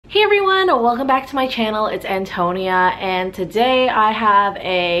Hey everyone, welcome back to my channel. It's Antonia, and today I have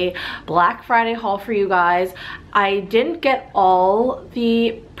a Black Friday haul for you guys. I didn't get all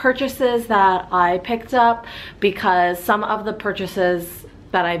the purchases that I picked up because some of the purchases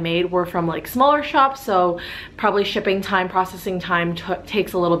that I made were from like smaller shops, so probably shipping time, processing time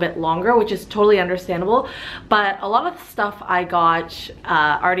takes a little bit longer, which is totally understandable. But a lot of the stuff I got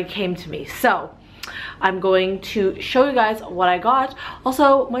already came to me, so I'm going to show you guys what I got.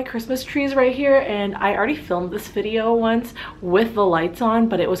 Also, my Christmas tree is right here, and I already filmed this video once with the lights on,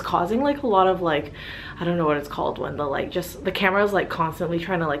 but it was causing like a lot of like, I don't know what it's called when the like just the camera is like constantly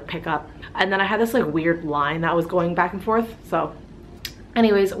trying to like pick up, and then I had this like weird line that was going back and forth. So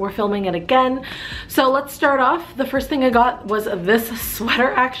anyways, we're filming it again. So let's start off. The first thing I got was this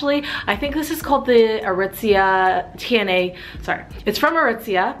sweater. Actually, I think this is called the Aritzia TNA, sorry, it's from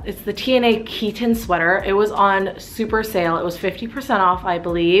Aritzia. It's the TNA KEATON sweater. It was on super sale. It was 50% off, I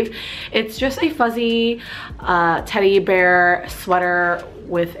believe. It's just a fuzzy teddy bear sweater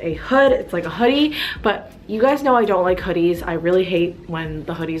with a hood. It's like a hoodie, but you guys know I don't like hoodies. I really hate when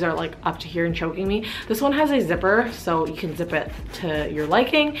the hoodies are like up to here and choking me. This one has a zipper, so you can zip it to your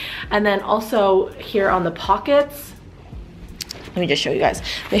liking. And then also here on the pockets, let me just show you guys.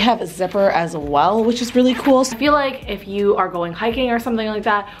 They have a zipper as well, which is really cool. So I feel like if you are going hiking or something like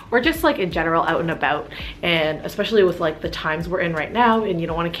that, or just like in general out and about, and especially with like the times we're in right now and you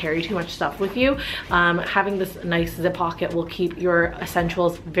don't want to carry too much stuff with you, having this nice zip pocket will keep your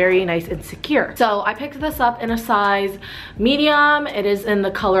essentials very nice and secure. So I picked this up in a size medium. It is in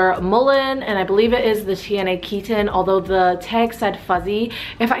the color Mullen, and I believe it is the TNA KEATON, although the tag said fuzzy.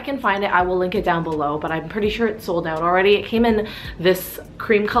 If I can find it, I will link it down below, but I'm pretty sure it's sold out already. It came in this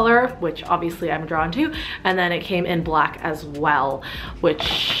cream color, which obviously I'm drawn to, and then it came in black as well,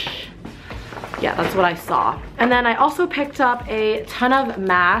 which, yeah, that's what I saw. And then I also picked up a ton of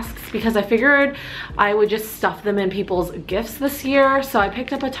masks because I figured I would just stuff them in people's gifts this year. So I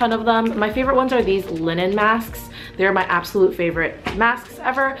picked up a ton of them. My favorite ones are these linen masks. They're my absolute favorite masks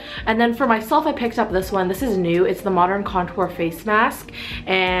ever. And then for myself, I picked up this one. This is new. It's the Modern Contour Face Mask,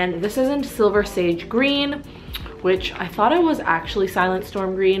 and this is in Silver Sage Green, which I thought it was actually Silent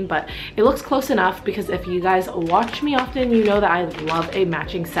Storm Green, but it looks close enough because if you guys watch me often, you know that I love a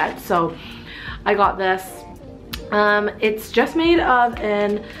matching set. So I got this. It's just made of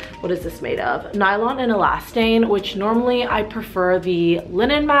what is this made of? Nylon and elastane, which normally I prefer the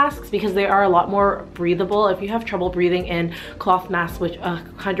linen masks because they are a lot more breathable. If you have trouble breathing in cloth masks, which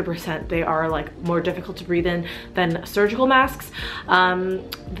 100% they are like more difficult to breathe in than surgical masks, the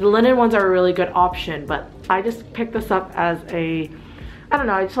linen ones are a really good option. But I just picked this up as a, I don't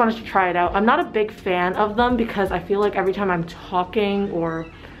know, I just wanted to try it out. I'm not a big fan of them because I feel like every time I'm talking or,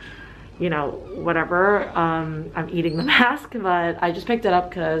 you know, whatever, I'm eating the mask, but I just picked it up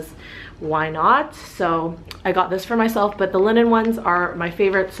because why not? So I got this for myself, but the linen ones are my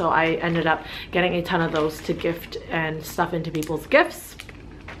favorite, so I ended up getting a ton of those to gift and stuff into people's gifts.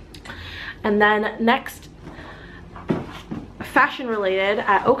 And then next, fashion related,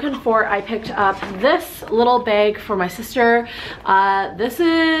 at Oak&Fort I picked up this little bag for my sister. This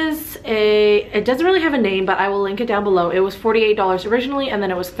is it doesn't really have a name, but I will link it down below. It was $48 originally, and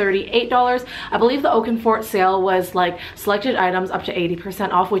then it was $38. I believe the Oak&Fort sale was like selected items up to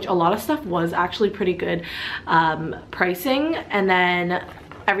 80% off, which a lot of stuff was actually pretty good pricing, and then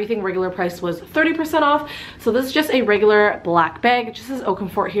everything regular price was 30% off. So this is just a regular black bag. It just says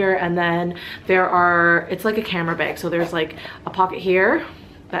Oak&Fort here, and then there are, it's like a camera bag. So there's like a pocket here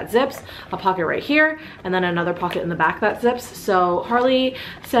that zips, a pocket right here, and then another pocket in the back that zips. So Harley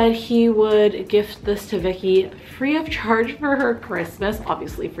said he would gift this to Vicky free of charge for her Christmas,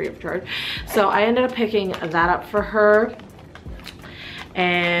 obviously free of charge. So I ended up picking that up for her.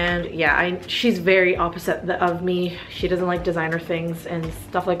 And yeah, she's very opposite of me. She doesn't like designer things and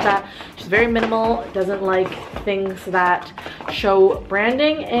stuff like that. She's very minimal, doesn't like things that show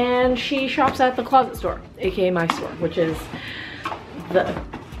branding, and she shops at the closet store, aka my store, which is the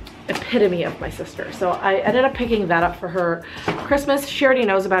epitome of my sister. So I ended up picking that up for her Christmas. She already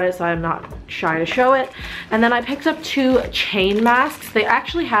knows about it, so I'm not shy to show it. And then I picked up two chain masks. They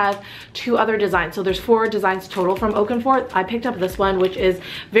actually have two other designs, so there's 4 designs total from Oak&Fort. I picked up this one, which is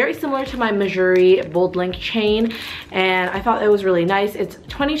very similar to my Mejuri bold link chain, and I thought it was really nice. It's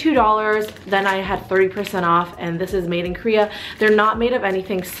 $22, then I had 30% off, and this is made in Korea. They're not made of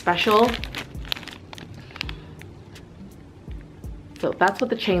anything special. So that's what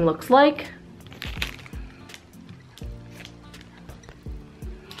the chain looks like.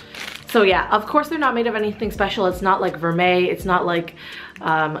 So yeah, of course they're not made of anything special. It's not like vermeil, it's not like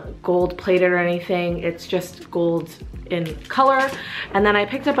gold plated or anything. It's just gold in color. And then I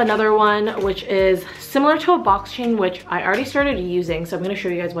picked up another one which is similar to a box chain, which I already started using, so I'm going to show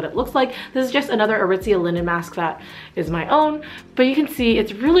you guys what it looks like. This is just another Aritzia linen mask that is my own, but you can see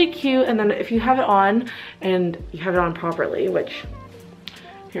it's really cute. And then if you have it on and you have it on properly, which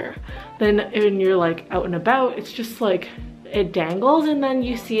here, then when you're like out and about, it's just like it dangles and then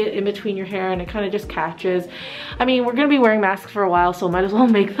you see it in between your hair and it kind of just catches. I mean, we're gonna be wearing masks for a while, so might as well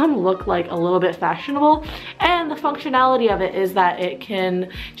make them look like a little bit fashionable. And the functionality of it is that it can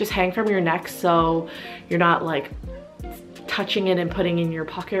just hang from your neck, so you're not like touching it and putting it in your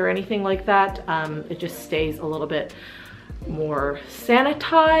pocket or anything like that. It just stays a little bit more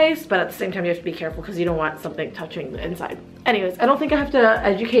sanitized, but at the same time you have to be careful because you don't want something touching the inside. Anyways, I don't think I have to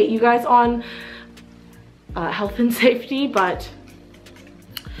educate you guys on health and safety, but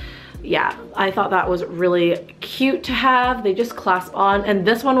yeah, I thought that was really cute to have. They just clasp on, and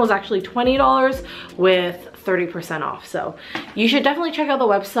this one was actually $20 with 30% off. So you should definitely check out the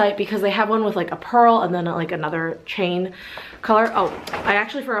website because they have one with like a pearl and then like another chain color. Oh, I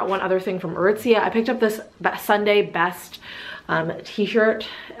actually forgot one other thing from Aritzia. I picked up this Sunday Best t-shirt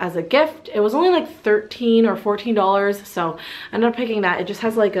as a gift. It was only like $13 or $14, so I ended up picking that. It just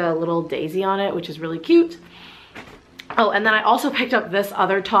has like a little daisy on it, which is really cute. Oh, and then I also picked up this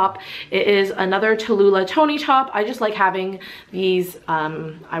other top. It is another Tallulah Tony top. I just like having these.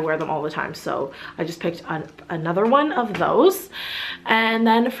 I wear them all the time, so I just picked another one of those. And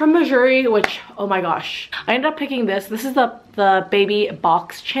then from Mejuri, which, oh my gosh, I ended up picking this. This is the baby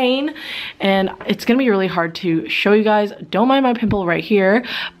box chain, and it's gonna be really hard to show you guys. Don't mind my pimple right here,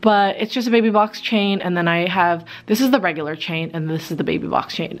 but it's just a baby box chain. And then I have, this is the regular chain and this is the baby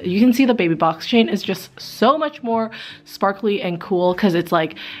box chain. You can see the baby box chain is just so much more sparkly and cool because it's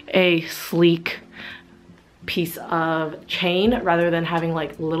like a sleek piece of chain rather than having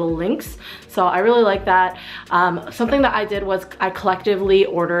like little links. So I really like that. Something that I did was I collectively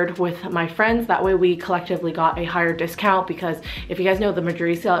ordered with my friends. That way we collectively got a higher discount, because if you guys know the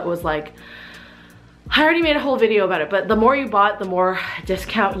Mejuri sale, it was like, I already made a whole video about it, but the more you bought, the more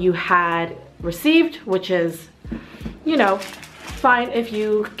discount you had received, which is, you know, fine if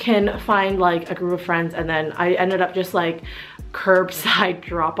you can find like a group of friends. And then I ended up just like curbside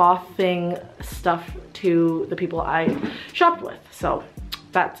drop-off thing stuff to the people I shopped with. So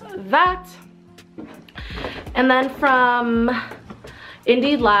that's that. And then from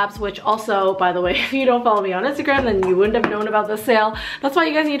Indeed Labs, which also, by the way, if you don't follow me on Instagram, then you wouldn't have known about this sale. That's why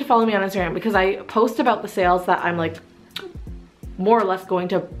you guys need to follow me on Instagram, because I post about the sales that I'm like more or less going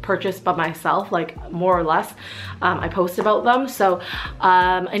to purchase by myself, like more or less. I post about them. So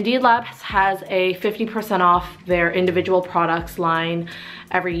Indeed Labs has a 50% off their individual products line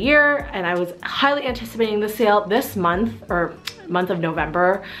every year, and I was highly anticipating the sale this month, or month of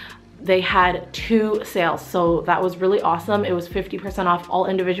November. They had 2 sales, so that was really awesome. It was 50% off all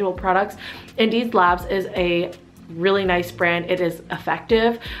individual products. Indeed Labs is a really nice brand. It is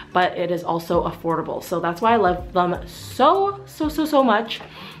effective, but it is also affordable, so that's why I love them so much.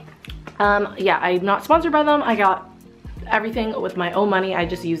 Yeah, I'm not sponsored by them. I got everything with my own money. I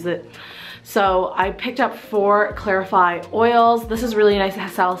just use it. So I picked up 4 Clarify oils. This is really nice. It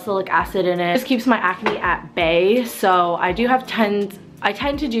has salicylic acid in it. This keeps my acne at bay. So I do have I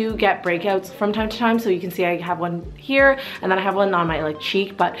tend to get breakouts from time to time, so you can see I have one here and then I have one on my like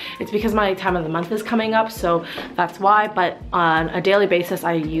cheek, but it's because my time of the month is coming up, so that's why. But on a daily basis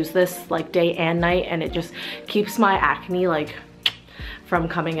I use this like day and night, and it just keeps my acne like from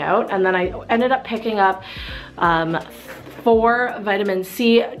coming out. And then I ended up picking up 4 vitamin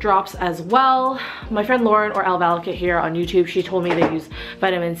C drops as well. My friend Lauren, or Alvalicate here on YouTube, she told me they use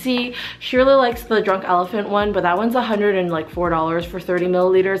vitamin C. She really likes the Drunk Elephant one, but that one's $104 for 30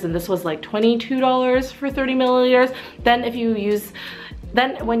 milliliters, and this was like $22 for 30 milliliters. Then if you use,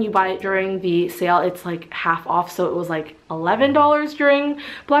 then when you buy it during the sale, it's like half off, so it was like $11 during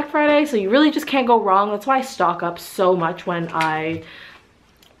Black Friday. So you really just can't go wrong. That's why I stock up so much when I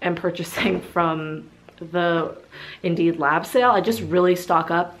am purchasing from the Indeed Lab sale. I just really stock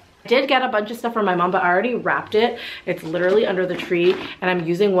up. I did get a bunch of stuff from my mom, but I already wrapped it. It's literally under the tree, and I'm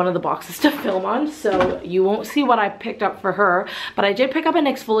using one of the boxes to film on, so you won't see what I picked up for her. But I did pick up an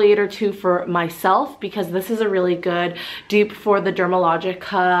exfoliator too for myself, because this is a really good dupe for the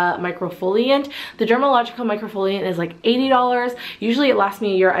Dermalogica microfoliant. The Dermalogica microfoliant is like $80. Usually it lasts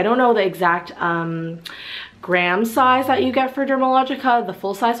me a year. I don't know the exact gram size that you get for Dermalogica, the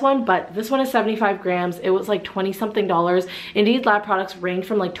full size one, but this one is 75 grams. It was like 20 something dollars. Indeed Lab products range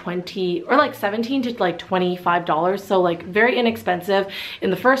from like 20 or like 17 to like $25. So like very inexpensive in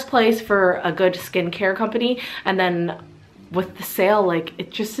the first place for a good skincare company. And then with the sale, like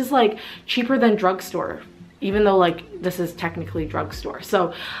it just is like cheaper than drugstore, even though like this is technically drugstore.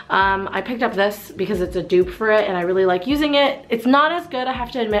 So I picked up this because it's a dupe for it and I really like using it. It's not as good, I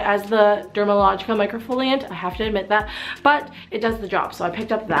have to admit, as the Dermalogica microfoliant, I have to admit that, but it does the job. So I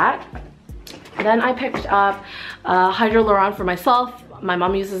picked up that. Then I picked up Hydroluron for myself. My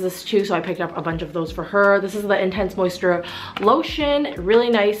mom uses this too, so I picked up a bunch of those for her. This is the Intense Moisture Lotion, really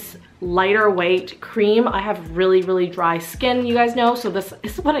nice lighter weight cream. I have really dry skin, you guys know, so this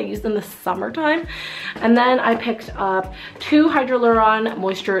is what I use in the summertime. And then I picked up 2 Hydroluron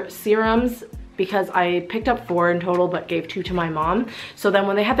moisture serums because I picked up 4 in total but gave 2 to my mom. So then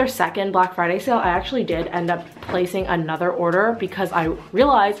when they had their second Black Friday sale, I actually did end up placing another order because I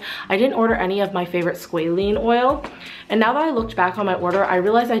realized I didn't order any of my favorite squalene oil. And now that I looked back on my order, I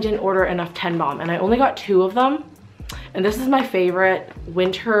realized I didn't order enough 10 Bomb and I only got 2 of them. And this is my favorite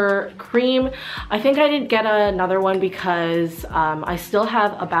winter cream. I think I didn't get another one because I still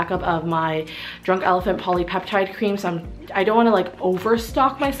have a backup of my Drunk Elephant polypeptide cream, so I don't want to like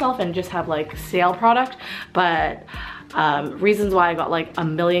overstock myself and just have like sale product. But reasons why I got like a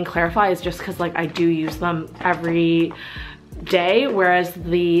million Clarify is just because like I do use them every day, whereas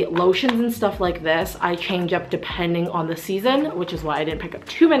the lotions and stuff like this I change up depending on the season, which is why I didn't pick up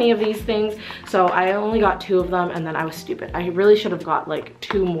too many of these things. So I only got 2 of them and then I was stupid. I really should have got like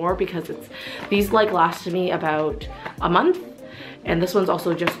 2 more because these like lasted me about a month, and this one's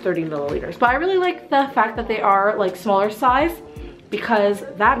also just 30 milliliters. But I really like the fact that they are like smaller size because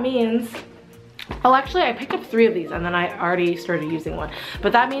that means, oh actually I picked up 3 of these and then I already started using one,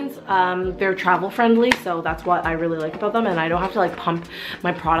 but that means they're travel friendly, so that's what I really like about them, and I don't have to like pump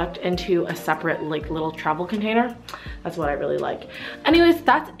my product into a separate like little travel container. That's what I really like. Anyways,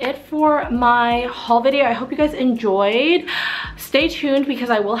 that's it for my haul video. I hope you guys enjoyed. Stay tuned because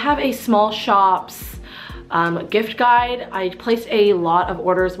I will have a small shops gift guide. I placed a lot of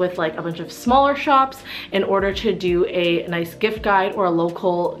orders with like a bunch of smaller shops in order to do a nice gift guide or a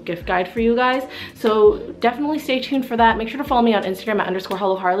local gift guide for you guys. So definitely stay tuned for that. Make sure to follow me on Instagram at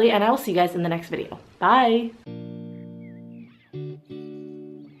 _HelloHarley, and I will see you guys in the next video. Bye.